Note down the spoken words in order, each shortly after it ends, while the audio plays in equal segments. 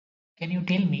Can you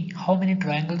tell me how many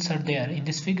triangles are there in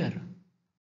this figure?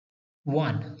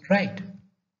 1, right.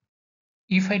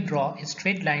 If I draw a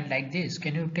straight line like this,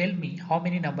 can you tell me how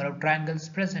many number of triangles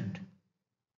present?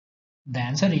 The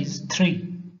answer is 3.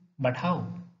 But how?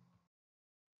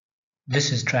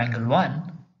 This is triangle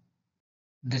 1,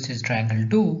 this is triangle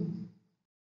 2,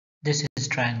 this is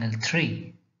triangle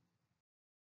 3.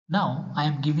 Now I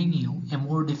am giving you a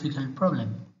more difficult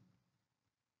problem.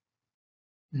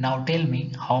 Now tell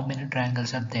me how many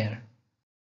triangles are there.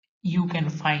 You can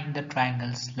find the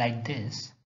triangles like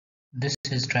this. This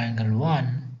is triangle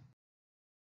 1,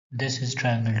 this is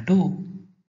triangle 2,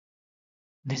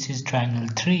 this is triangle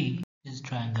 3, this is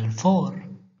triangle 4,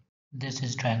 this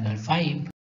is triangle 5,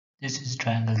 this is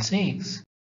triangle 6,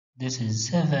 this is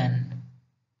 7,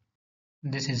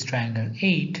 this is triangle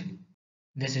 8,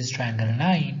 this is triangle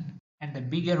 9, and the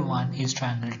bigger one is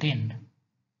triangle 10.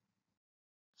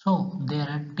 So there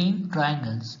are 10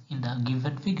 triangles in the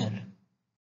given figure.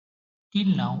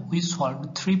 Till now we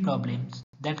solved 3 problems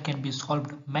that can be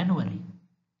solved manually.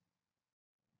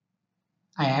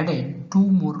 I added 2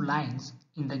 more lines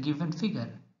in the given figure.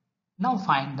 Now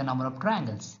find the number of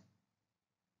triangles.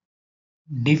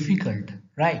 Difficult,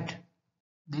 right?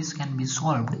 This can be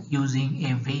solved using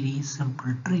a very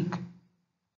simple trick.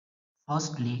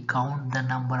 Firstly, count the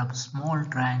number of small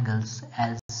triangles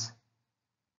as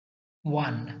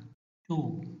 1,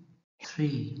 2,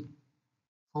 3,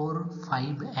 4,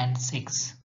 5 and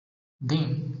 6.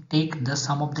 Then take the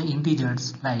sum of the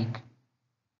integers like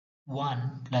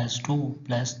 1 plus 2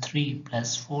 plus 3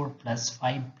 plus 4 plus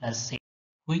 5 plus 6,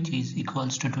 which is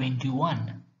equals to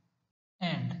 21.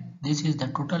 And this is the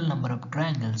total number of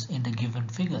triangles in the given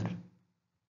figure.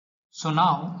 So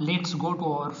now let's go to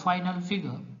our final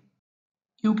figure.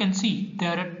 You can see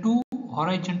there are 2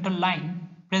 horizontal lines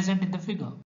present in the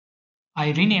figure.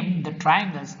 I renamed the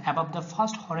triangles above the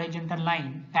first horizontal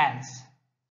line as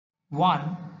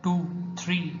 1, 2,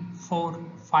 3, 4,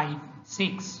 5,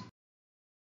 6.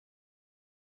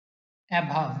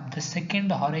 Above the second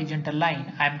horizontal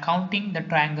line, I am counting the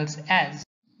triangles as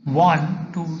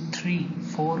 1, 2, 3,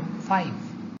 4, 5.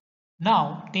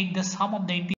 Now take the sum of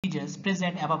the integers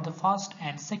present above the first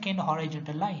and second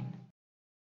horizontal line.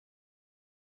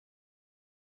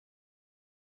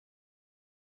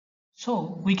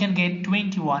 So we can get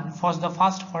 21 for the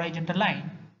first horizontal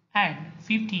line and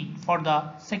 15 for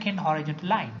the second horizontal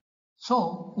line.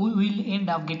 So we will end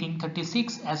up getting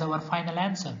 36 as our final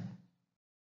answer.